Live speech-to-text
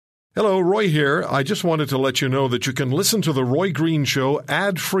Hello, Roy here. I just wanted to let you know that you can listen to The Roy Green Show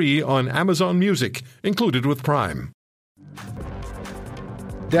ad-free on Amazon Music, included with Prime.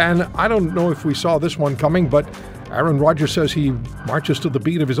 Dan, I don't know if we saw this one coming, but Aaron Rodgers says he marches to the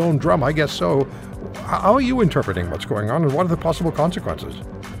beat of his own drum. I guess so. How are you interpreting what's going on, and what are the possible consequences?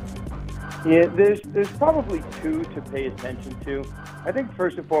 Yeah, there's probably two to pay attention to. I think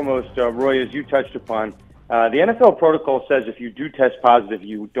first and foremost, Roy, as you touched upon, the NFL protocol says if you do test positive,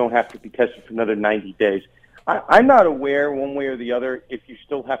 you don't have to be tested for another 90 days. I'm not aware one way or the other if you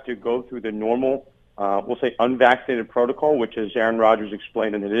still have to go through the normal, we'll say unvaccinated protocol, which, as Aaron Rodgers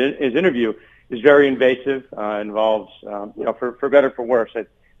explained in his interview, is very invasive, involves, for better or for worse. I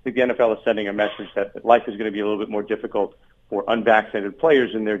think the NFL is sending a message that life is going to be a little bit more difficult for unvaccinated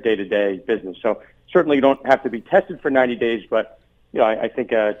players in their day-to-day business. So certainly you don't have to be tested for 90 days, but I think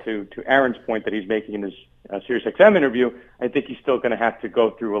to Aaron's point that he's making in his SiriusXM interview, I think he's still going to have to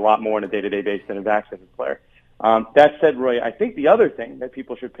go through a lot more on a day-to-day basis than a vaccinated player. That said, Roy, I think the other thing that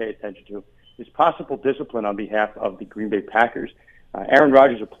people should pay attention to is possible discipline on behalf of the Green Bay Packers. Aaron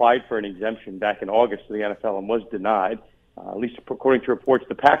Rodgers applied for an exemption back in August to the NFL and was denied. At least according to reports,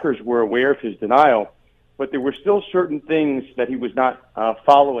 the Packers were aware of his denial, but there were still certain things that he was not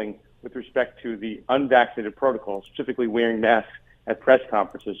following with respect to the unvaccinated protocol, specifically wearing masks at press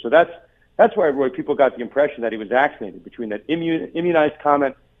conferences. So that's why, Roy, people got the impression that he was vaccinated, between that immunized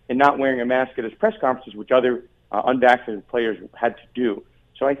comment and not wearing a mask at his press conferences, which other unvaccinated players had to do.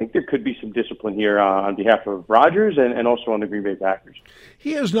 So I think there could be some discipline here on behalf of Rodgers and also on the Green Bay Packers.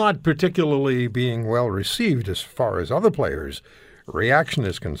 He is not particularly being well received as far as other players' reaction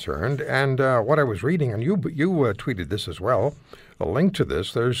is concerned. And what I was reading, and you tweeted this as well, a link to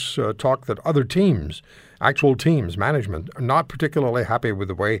this, there's talk that other teams, actual teams, management, are not particularly happy with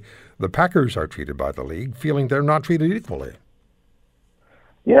the way the Packers are treated by the league, feeling they're not treated equally.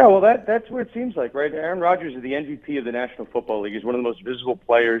 Yeah, well, that's what it seems like, right? Aaron Rodgers is the MVP of the National Football League. He's one of the most visible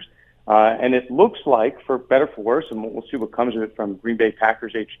players, and it looks like, for better for worse, and we'll see what comes of it from Green Bay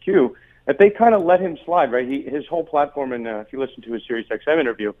Packers HQ, that they kind of let him slide, right? His whole platform, and if you listen to his SiriusXM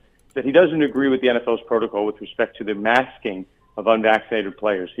interview, that he doesn't agree with the NFL's protocol with respect to the masking of unvaccinated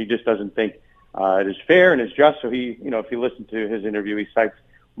players. He just doesn't think it is fair and is just. So he, if you listen to his interview, he cites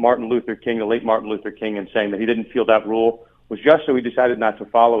Martin Luther King, the late Martin Luther King, and saying that he didn't feel that rule was just, so he decided not to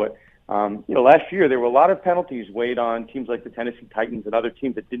follow it. Last year there were a lot of penalties weighed on teams like the Tennessee Titans and other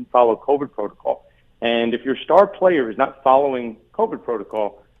teams that didn't follow COVID protocol. And if your star player is not following COVID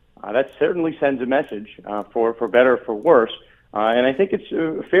protocol, that certainly sends a message for better or for worse. And I think it's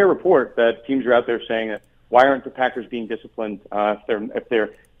a fair report that teams are out there saying that why aren't the Packers being disciplined if they're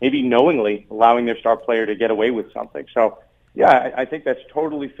maybe knowingly allowing their star player to get away with something. So, yeah, I think that's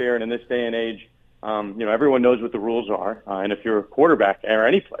totally fair. And in this day and age, everyone knows what the rules are. And if you're a quarterback or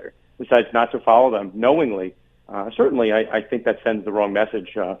any player decides not to follow them knowingly, certainly I think that sends the wrong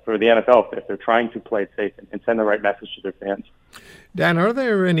message for the NFL if they're trying to play it safe and send the right message to their fans. Dan, are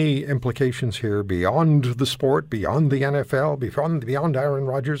there any implications here beyond the sport, beyond the NFL, beyond Aaron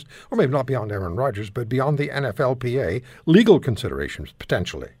Rodgers, or maybe not beyond Aaron Rodgers, but beyond the NFLPA, legal considerations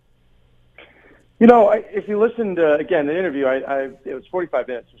potentially? If you listened, again, the interview, it was 45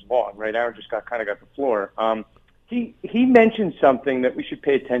 minutes, it was long, right? Aaron just got the floor. He mentioned something that we should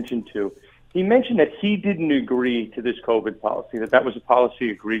pay attention to. He mentioned that he didn't agree to this COVID policy, that was a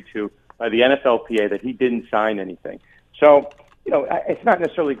policy agreed to by the NFLPA, that he didn't sign anything. So, it's not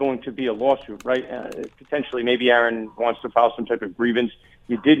necessarily going to be a lawsuit, right? Potentially, maybe Aaron wants to file some type of grievance.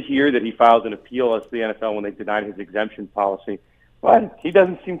 You did hear that he filed an appeal as to the NFL when they denied his exemption policy. But he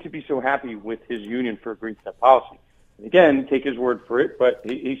doesn't seem to be so happy with his union for agreeing to that policy. And again, take his word for it, but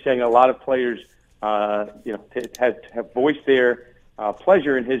he's saying a lot of players, have voiced their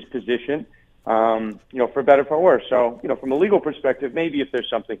pleasure in his position, for better or for worse. So, from a legal perspective, maybe if there's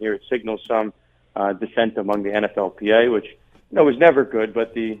something here, it signals some dissent among the NFLPA, which, was never good.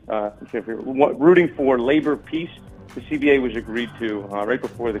 But if you're rooting for labor peace, the CBA was agreed to right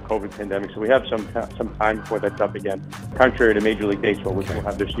before the COVID pandemic, so we have some time before that's up again, contrary to Major League Baseball, which will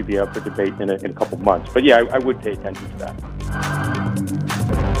have their CBA up for debate in a couple months. But yeah, I would pay attention to that.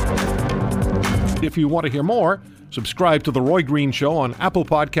 If you want to hear more, subscribe to The Roy Green Show on Apple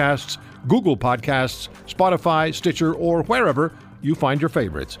Podcasts, Google Podcasts, Spotify, Stitcher, or wherever you find your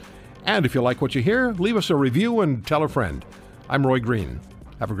favorites. And if you like what you hear, leave us a review and tell a friend. I'm Roy Green.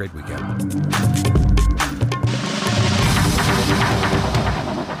 Have a great weekend.